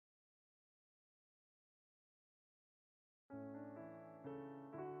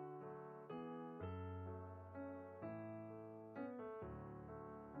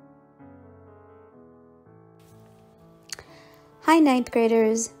Hi, ninth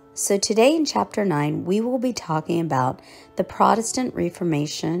graders. So today in Chapter 9, we will be talking about the Protestant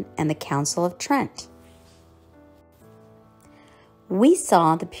Reformation and the Council of Trent. We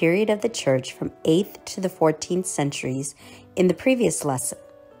saw the period of the Church from 8th to the 14th centuries in the previous lesson.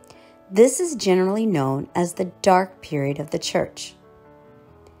 This is generally known as the dark period of the Church.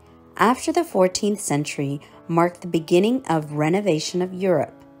 After the 14th century marked the beginning of renovation of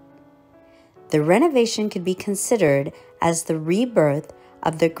Europe. The renovation could be considered as the rebirth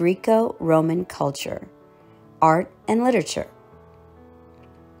of the Greco-Roman culture, art, and literature.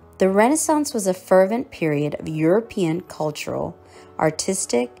 The Renaissance was a fervent period of European cultural,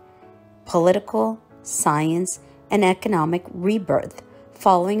 artistic, political, science, and economic rebirth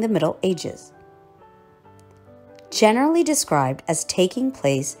following the Middle Ages. Generally described as taking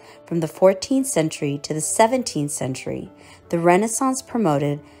place from the 14th century to the 17th century, the Renaissance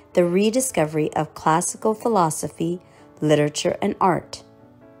promoted the rediscovery of classical philosophy, literature, and art.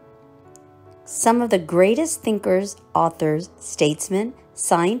 Some of the greatest thinkers, authors, statesmen,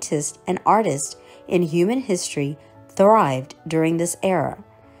 scientists, and artists in human history thrived during this era,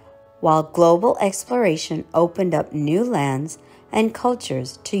 while global exploration opened up new lands and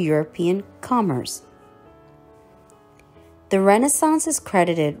cultures to European commerce. The Renaissance is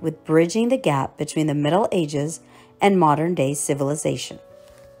credited with bridging the gap between the Middle Ages and modern-day civilization.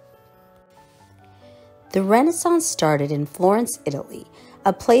 The Renaissance started in Florence, Italy,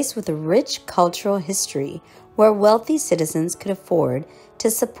 a place with a rich cultural history where wealthy citizens could afford to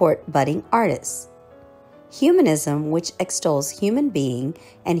support budding artists. Humanism, which extols human being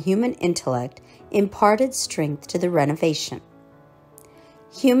and human intellect, imparted strength to the renovation.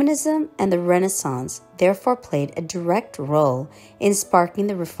 Humanism and the Renaissance therefore played a direct role in sparking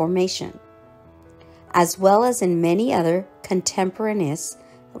the Reformation, as well as in many other contemporaneous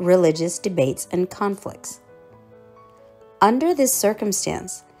religious debates and conflicts. Under this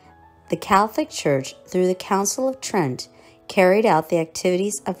circumstance, the Catholic Church, through the Council of Trent, carried out the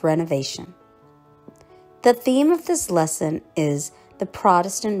activities of renovation. The theme of this lesson is the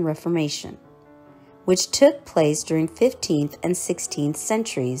Protestant Reformation, which took place during 15th and 16th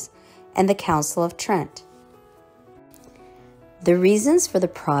centuries, and the Council of Trent. The reasons for the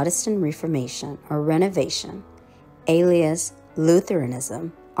Protestant Reformation or renovation, alias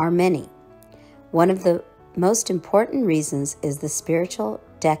Lutheranism, are many. One of the most important reasons is the spiritual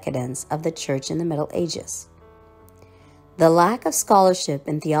decadence of the Church in the Middle Ages. The lack of scholarship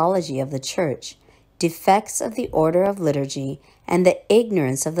and theology of the Church, defects of the order of liturgy, and the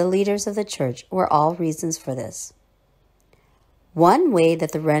ignorance of the leaders of the Church were all reasons for this. One way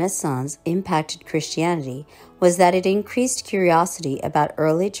that the Renaissance impacted Christianity was that it increased curiosity about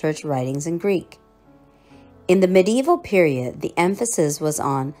early church writings in Greek. In the medieval period, the emphasis was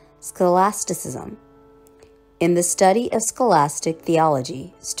on scholasticism. In the study of scholastic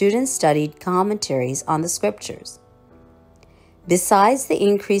theology, students studied commentaries on the scriptures. Besides the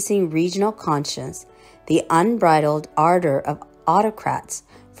increasing regional conscience, the unbridled ardor of autocrats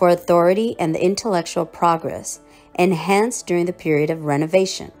for authority and the intellectual progress enhanced during the period of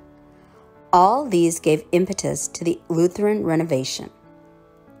renovation. All these gave impetus to the Lutheran renovation.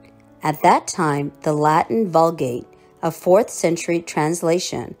 At that time, the Latin Vulgate, a 4th century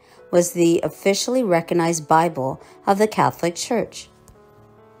translation, was the officially recognized Bible of the Catholic Church.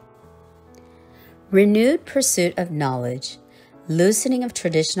 Renewed pursuit of knowledge, loosening of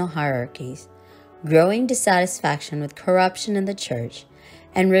traditional hierarchies, growing dissatisfaction with corruption in the Church,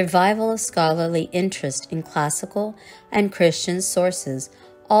 and revival of scholarly interest in classical and Christian sources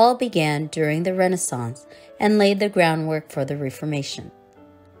all began during the Renaissance and laid the groundwork for the Reformation.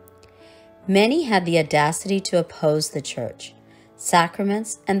 Many had the audacity to oppose the Church,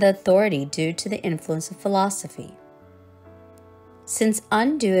 sacraments, and the authority due to the influence of philosophy. Since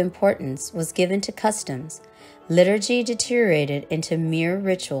undue importance was given to customs, liturgy deteriorated into mere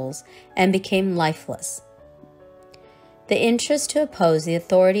rituals and became lifeless. The interest to oppose the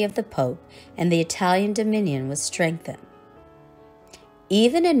authority of the Pope and the Italian dominion was strengthened.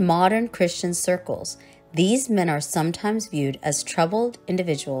 Even in modern Christian circles, these men are sometimes viewed as troubled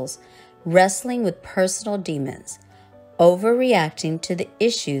individuals wrestling with personal demons, overreacting to the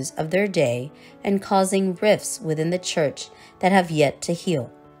issues of their day and causing rifts within the Church that have yet to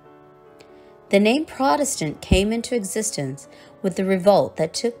heal. The name Protestant came into existence with the revolt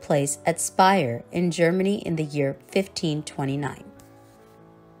that took place at Speyer in Germany in the year 1529.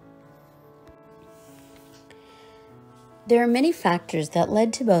 There are many factors that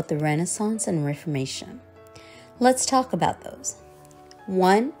led to both the Renaissance and Reformation. Let's talk about those.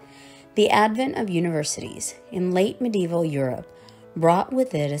 1. The advent of universities in late medieval Europe brought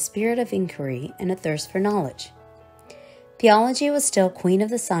with it a spirit of inquiry and a thirst for knowledge. Theology was still queen of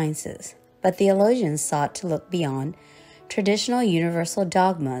the sciences, but theologians sought to look beyond traditional universal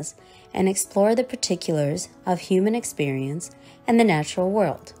dogmas and explore the particulars of human experience and the natural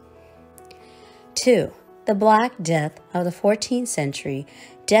world. 2. The Black Death of the 14th century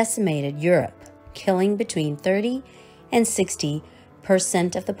decimated Europe, killing between 30 and 60%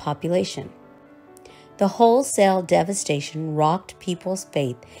 of the population. The wholesale devastation rocked people's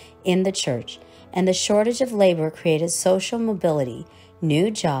faith in the church, and the shortage of labor created social mobility, new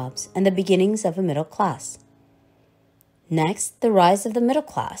jobs, and the beginnings of a middle class. Next, the rise of the middle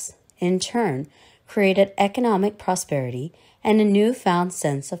class, in turn, created economic prosperity and a newfound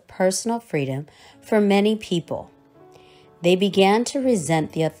sense of personal freedom for many people. They began to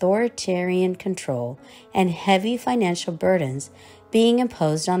resent the authoritarian control and heavy financial burdens being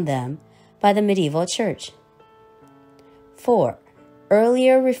imposed on them by the medieval church. 4.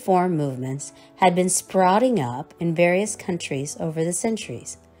 Earlier reform movements had been sprouting up in various countries over the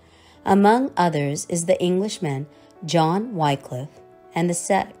centuries. Among others is the Englishman John Wycliffe and the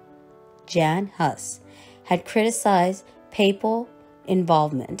sect Jan Hus had criticized papal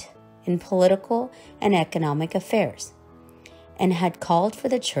involvement in political and economic affairs and had called for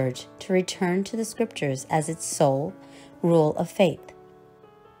the church to return to the scriptures as its sole rule of faith.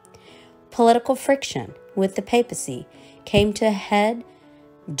 Political friction with the papacy came to a head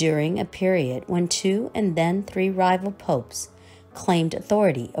during a period when 2 and then 3 rival popes claimed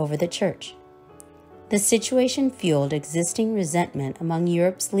authority over the church. The situation fueled existing resentment among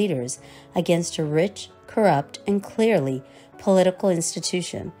Europe's leaders against a rich, corrupt, and clearly political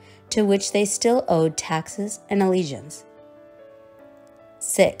institution to which they still owed taxes and allegiance.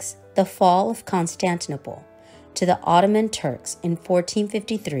 6. The fall of Constantinople to the Ottoman Turks in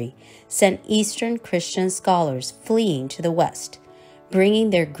 1453 sent Eastern Christian scholars fleeing to the West, bringing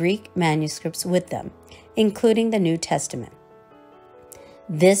their Greek manuscripts with them, including the New Testament.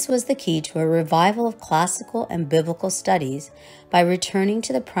 This was the key to a revival of classical and biblical studies by returning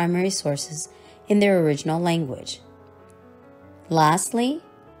to the primary sources in their original language. Lastly,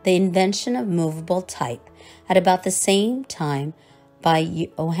 the invention of movable type at about the same time by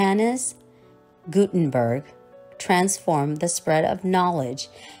Johannes Gutenberg transformed the spread of knowledge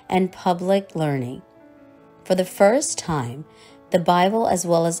and public learning. For the first time, the Bible, as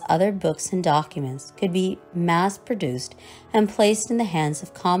well as other books and documents, could be mass-produced and placed in the hands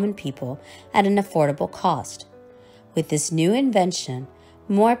of common people at an affordable cost. With this new invention,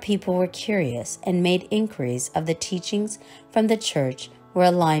 more people were curious and made inquiries of the teachings from the church were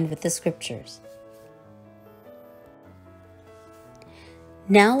aligned with the scriptures.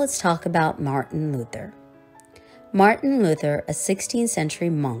 Now let's talk about Martin Luther. Martin Luther, a 16th century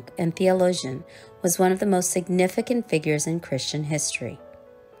monk and theologian, was one of the most significant figures in Christian history.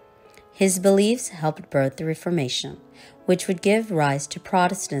 His beliefs helped birth the Reformation, which would give rise to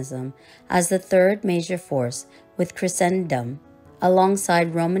Protestantism as the third major force with Christendom,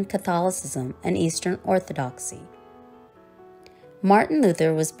 alongside Roman Catholicism and Eastern Orthodoxy. Martin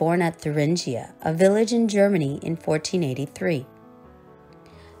Luther was born at Thuringia, a village in Germany, in 1483.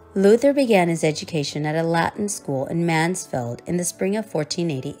 Luther began his education at a Latin school in Mansfeld in the spring of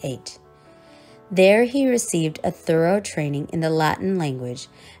 1488. There he received a thorough training in the Latin language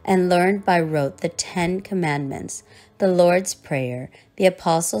and learned by rote the 10 Commandments, the Lord's Prayer, the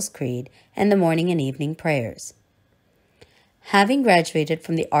Apostles' Creed, and the morning and evening prayers. Having graduated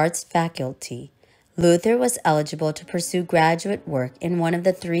from the arts faculty, Luther was eligible to pursue graduate work in one of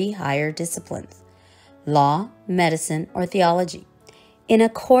the 3 higher disciplines: law, medicine, or theology. In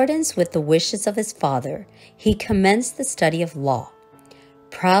accordance with the wishes of his father, he commenced the study of law.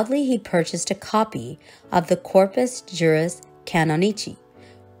 Proudly, he purchased a copy of the Corpus Juris Canonici,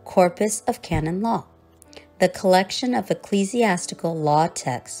 Corpus of Canon Law, the collection of ecclesiastical law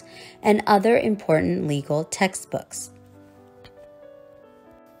texts and other important legal textbooks.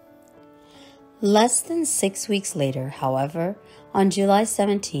 Less than 6 weeks later, however, on July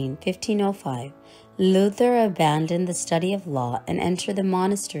 17, 1505, Luther abandoned the study of law and entered the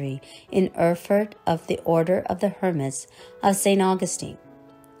monastery in Erfurt of the Order of the Hermits of St. Augustine.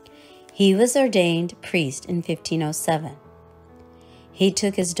 He was ordained priest in 1507. He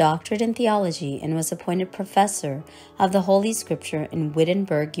took his doctorate in theology and was appointed professor of the Holy Scripture in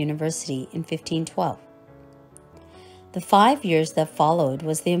Wittenberg University in 1512. The 5 years that followed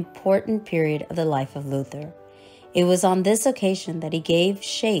was the important period of the life of Luther. It was on this occasion that he gave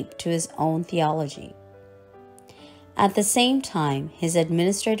shape to his own theology. At the same time, his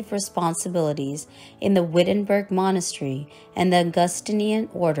administrative responsibilities in the Wittenberg monastery and the Augustinian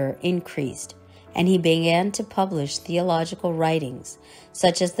order increased, and he began to publish theological writings,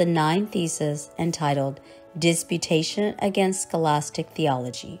 such as the 9 theses entitled Disputation Against Scholastic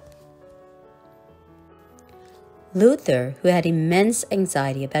Theology. Luther, who had immense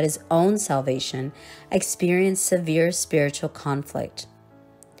anxiety about his own salvation, experienced severe spiritual conflict.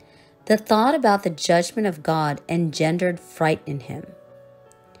 The thought about the judgment of God engendered fright in him.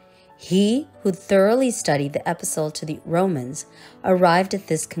 He, who thoroughly studied the epistle to the Romans, arrived at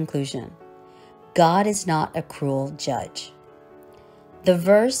this conclusion: God is not a cruel judge. The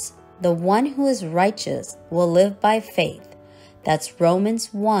verse, "The one who is righteous will live by faith," that's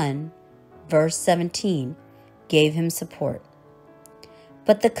Romans 1, verse 17, gave him support.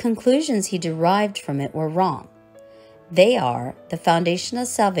 But the conclusions he derived from it were wrong. They are: the foundation of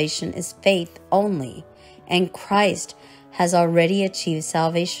salvation is faith only, and Christ has already achieved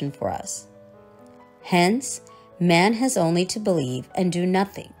salvation for us. Hence, man has only to believe and do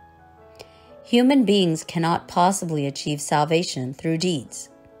nothing. Human beings cannot possibly achieve salvation through deeds.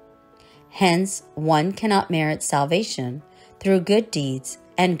 Hence, one cannot merit salvation through good deeds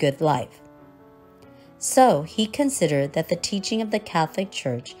and good life. So he considered that the teaching of the Catholic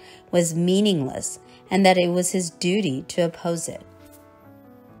Church was meaningless and that it was his duty to oppose it.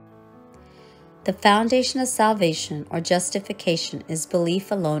 The foundation of salvation or justification is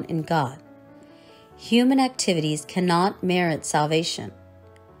belief alone in God. Human activities cannot merit salvation.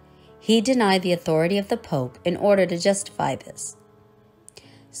 He denied the authority of the Pope in order to justify this.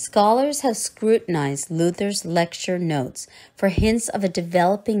 Scholars have scrutinized Luther's lecture notes for hints of a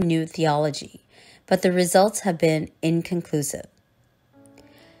developing new theology, but the results have been inconclusive.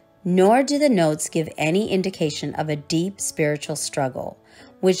 Nor do the notes give any indication of a deep spiritual struggle,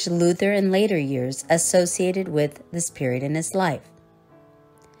 which Luther in later years associated with this period in his life.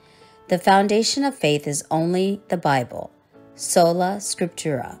 The foundation of faith is only the Bible, sola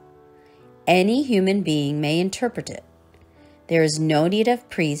scriptura. Any human being may interpret it. There is no need of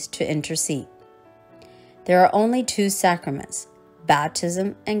priest to intercede. There are only two sacraments,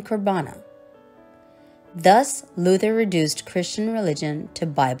 baptism and Qurbana. Thus, Luther reduced Christian religion to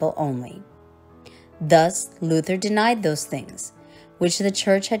Bible only. Thus, Luther denied those things which the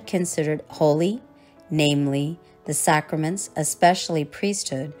Church had considered holy, namely, the sacraments, especially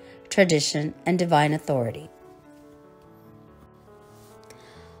priesthood, tradition, and divine authority.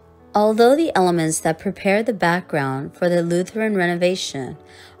 Although the elements that prepare the background for the Lutheran renovation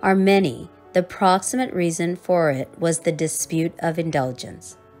are many, the proximate reason for it was the dispute of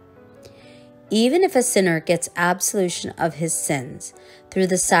indulgence. Even if a sinner gets absolution of his sins through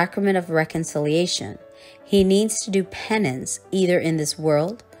the sacrament of reconciliation, he needs to do penance either in this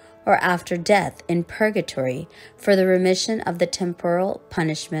world or after death in purgatory for the remission of the temporal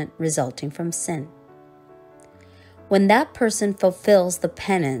punishment resulting from sin. When that person fulfills the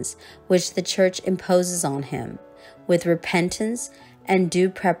penance which the Church imposes on him, with repentance and due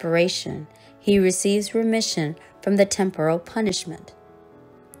preparation, he receives remission from the temporal punishment.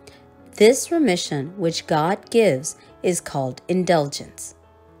 This remission which God gives is called indulgence.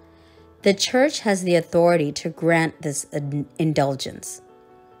 The Church has the authority to grant this indulgence.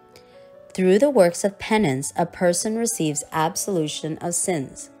 Through the works of penance, a person receives absolution of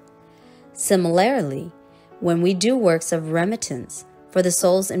sins. Similarly, when we do works of remittance for the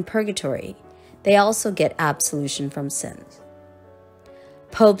souls in purgatory, they also get absolution from sins.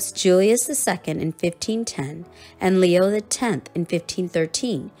 Popes Julius II in 1510 and Leo X in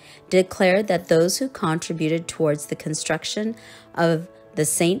 1513 declared that those who contributed towards the construction of the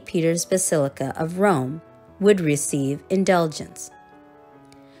St. Peter's Basilica of Rome would receive indulgence.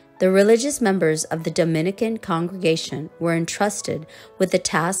 The religious members of the Dominican congregation were entrusted with the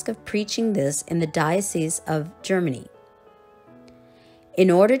task of preaching this in the Diocese of Germany.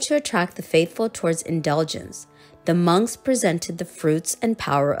 In order to attract the faithful towards indulgence, the monks presented the fruits and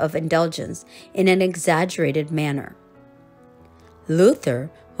power of indulgence in an exaggerated manner.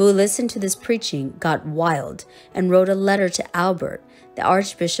 Luther, who listened to this preaching, got wild and wrote a letter to Albert, the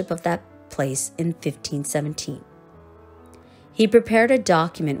archbishop of that place, in 1517. He prepared a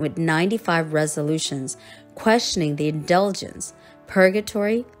document with 95 resolutions questioning the indulgence,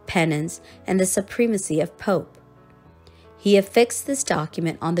 purgatory, penance, and the supremacy of Pope. He affixed this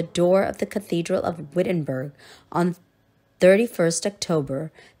document on the door of the Cathedral of Wittenberg on 31st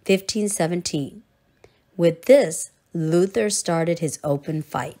October 1517. With this, Luther started his open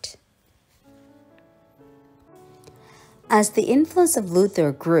fight. As the influence of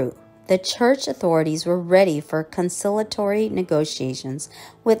Luther grew, the church authorities were ready for conciliatory negotiations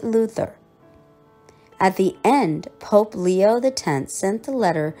with Luther. At the end, Pope Leo X sent a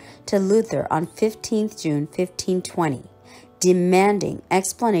letter to Luther on 15 June 1520, demanding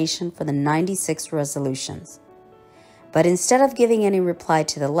explanation for the 96 resolutions. But instead of giving any reply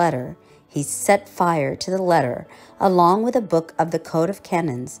to the letter, he set fire to the letter along with a book of the Code of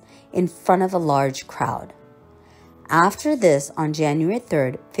Canons in front of a large crowd. After this, on January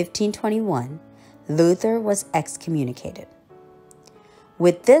 3, 1521, Luther was excommunicated.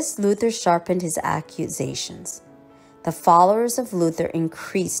 With this, Luther sharpened his accusations. The followers of Luther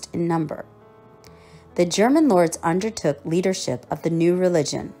increased in number. The German lords undertook leadership of the new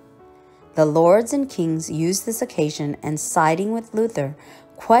religion. The lords and kings used this occasion and, siding with Luther,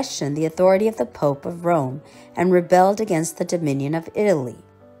 questioned the authority of the Pope of Rome and rebelled against the dominion of Italy.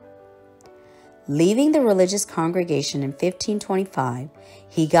 Leaving the religious congregation in 1525,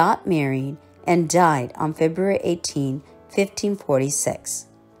 he got married and died on February 18, 1546.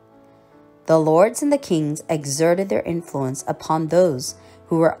 The lords and the kings exerted their influence upon those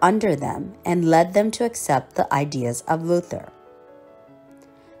who were under them and led them to accept the ideas of Luther.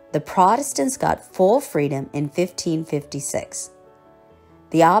 The Protestants got full freedom in 1556.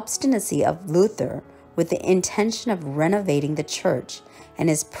 The obstinacy of Luther with the intention of renovating the church and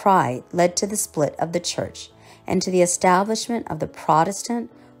his pride led to the split of the church and to the establishment of the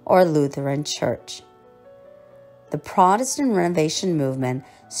Protestant or Lutheran Church. The Protestant Renovation movement,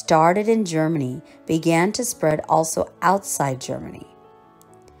 started in Germany, began to spread also outside Germany.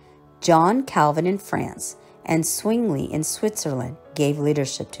 John Calvin in France and Zwingli in Switzerland gave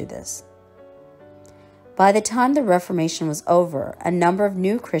leadership to this. By the time the Reformation was over, a number of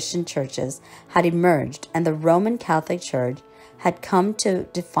new Christian churches had emerged, and the Roman Catholic Church had come to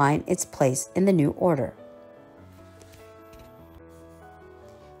define its place in the new order.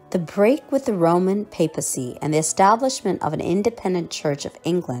 The break with the Roman papacy and the establishment of an independent Church of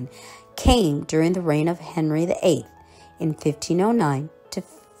England came during the reign of Henry VIII in 1509 to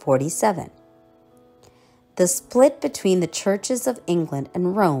 47. The split between the churches of England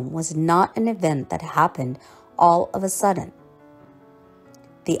and Rome was not an event that happened all of a sudden.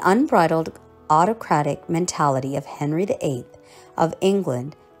 The unbridled autocratic mentality of Henry VIII of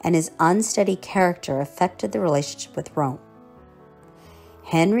England and his unsteady character affected the relationship with Rome.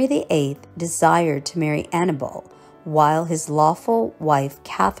 Henry VIII desired to marry Annibal while his lawful wife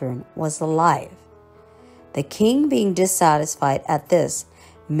Catherine was alive. The king, being dissatisfied at this,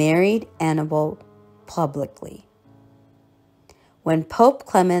 married Annibal publicly. When Pope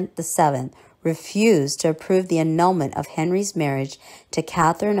Clement VII refused to approve the annulment of Henry's marriage to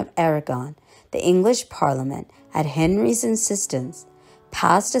Catherine of Aragon, the English Parliament, at Henry's insistence,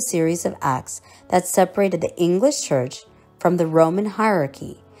 passed a series of acts that separated the English Church from the Roman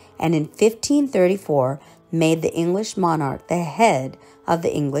hierarchy, and in 1534 made the English monarch the head of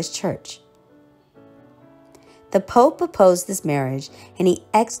the English Church. The Pope opposed this marriage, and he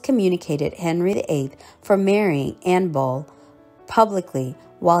excommunicated Henry VIII for marrying Annibal publicly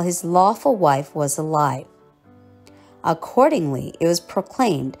while his lawful wife was alive. Accordingly, it was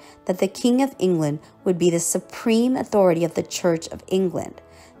proclaimed that the King of England would be the supreme authority of the Church of England,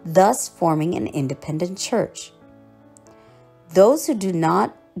 thus forming an independent church. Those who did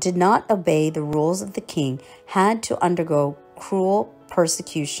not obey the rules of the king had to undergo cruel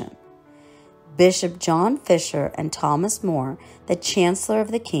persecution. Bishop John Fisher and Thomas More, the Chancellor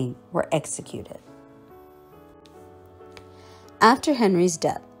of the King, were executed. After Henry's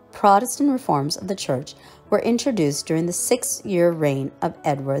death, Protestant reforms of the Church were introduced during the 6-year reign of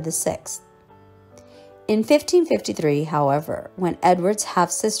Edward VI. In 1553, however, when Edward's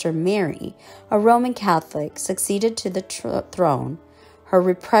half-sister Mary, a Roman Catholic, succeeded to the throne, her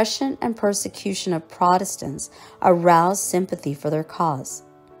repression and persecution of Protestants aroused sympathy for their cause.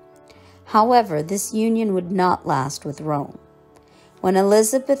 However, this union would not last with Rome. When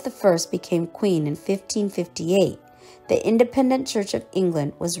Elizabeth I became queen in 1558, the independent Church of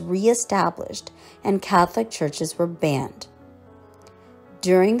England was re-established and Catholic churches were banned.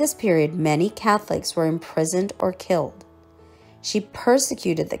 During this period, many Catholics were imprisoned or killed. She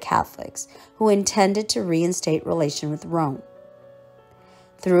persecuted the Catholics who intended to reinstate relation with Rome.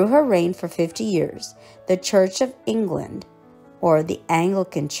 Through her reign for 50 years, the Church of England, or the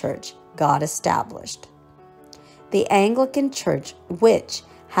Anglican Church, got established. The Anglican Church, which,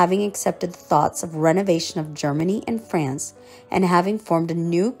 having accepted the thoughts of renovation of Germany and France, and having formed a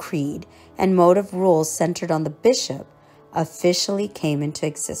new creed and mode of rule centered on the bishop, officially came into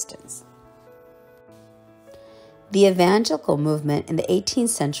existence. The evangelical movement in the 18th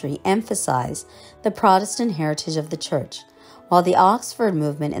century emphasized the Protestant heritage of the Church, while the Oxford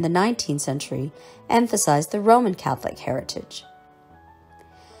movement in the 19th century emphasized the Roman Catholic heritage.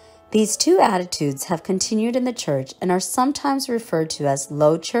 These two attitudes have continued in the Church and are sometimes referred to as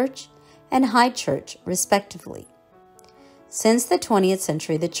Low Church and High Church, respectively. Since the 20th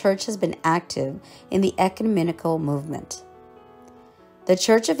century, the Church has been active in the ecumenical movement. The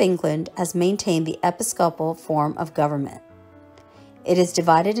Church of England has maintained the episcopal form of government. It is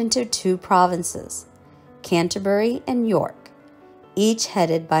divided into 2 provinces, Canterbury and York, each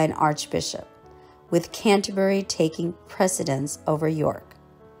headed by an archbishop, with Canterbury taking precedence over York.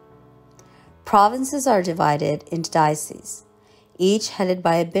 Provinces are divided into dioceses, each headed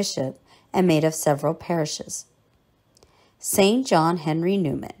by a bishop and made of several parishes. St. John Henry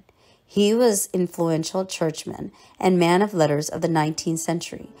Newman, he was influential churchman and man of letters of the 19th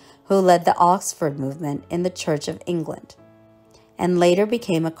century who led the Oxford movement in the Church of England, and later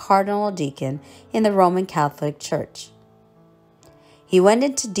became a cardinal deacon in the Roman Catholic Church. He went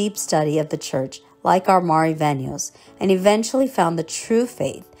into deep study of the Church like our Mari Vanios and eventually found the true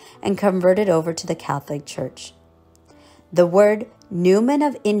faith and converted over to the Catholic Church. The word Newman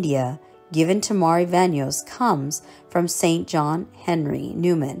of India given to Mari Vanios comes from St. John Henry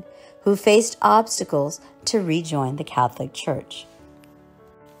Newman, who faced obstacles to rejoin the Catholic Church.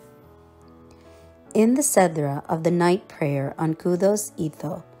 In the Sedra of the night prayer on Kudos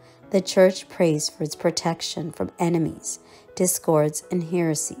Itho, the Church prays for its protection from enemies, discords, and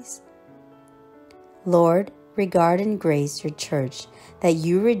heresies. Lord, regard and grace your Church that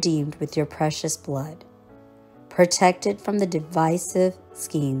you redeemed with your precious blood. Protect it from the divisive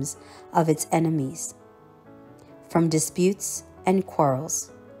schemes of its enemies, from disputes and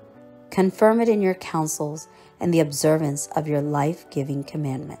quarrels. Confirm it in your counsels and the observance of your life-giving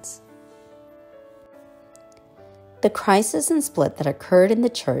commandments. The crisis and split that occurred in the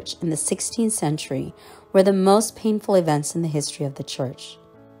Church in the 16th century were the most painful events in the history of the Church.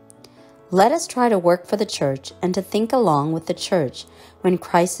 Let us try to work for the Church and to think along with the Church when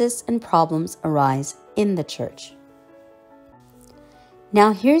crises and problems arise in the Church.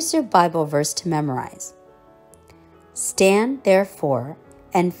 Now here's your Bible verse to memorize. Stand, therefore,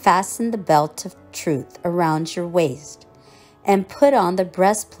 and fasten the belt of truth around your waist, and put on the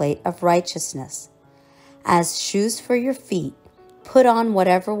breastplate of righteousness. As shoes for your feet, put on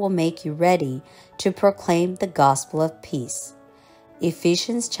whatever will make you ready to proclaim the gospel of peace.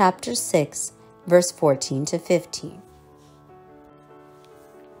 Ephesians chapter 6, verse 14 to 15.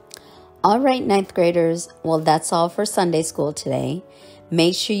 All right, 9th graders, well, that's all for Sunday school today.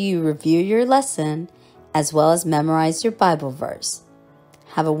 Make sure you review your lesson as well as memorize your Bible verse.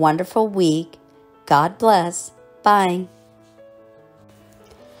 Have a wonderful week. God bless. Bye.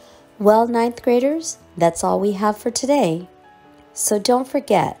 Well, 9th graders, that's all we have for today. So don't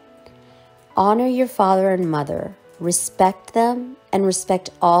forget, honor your father and mother, respect them, and respect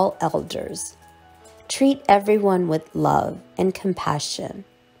all elders. Treat everyone with love and compassion.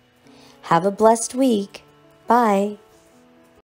 Have a blessed week. Bye.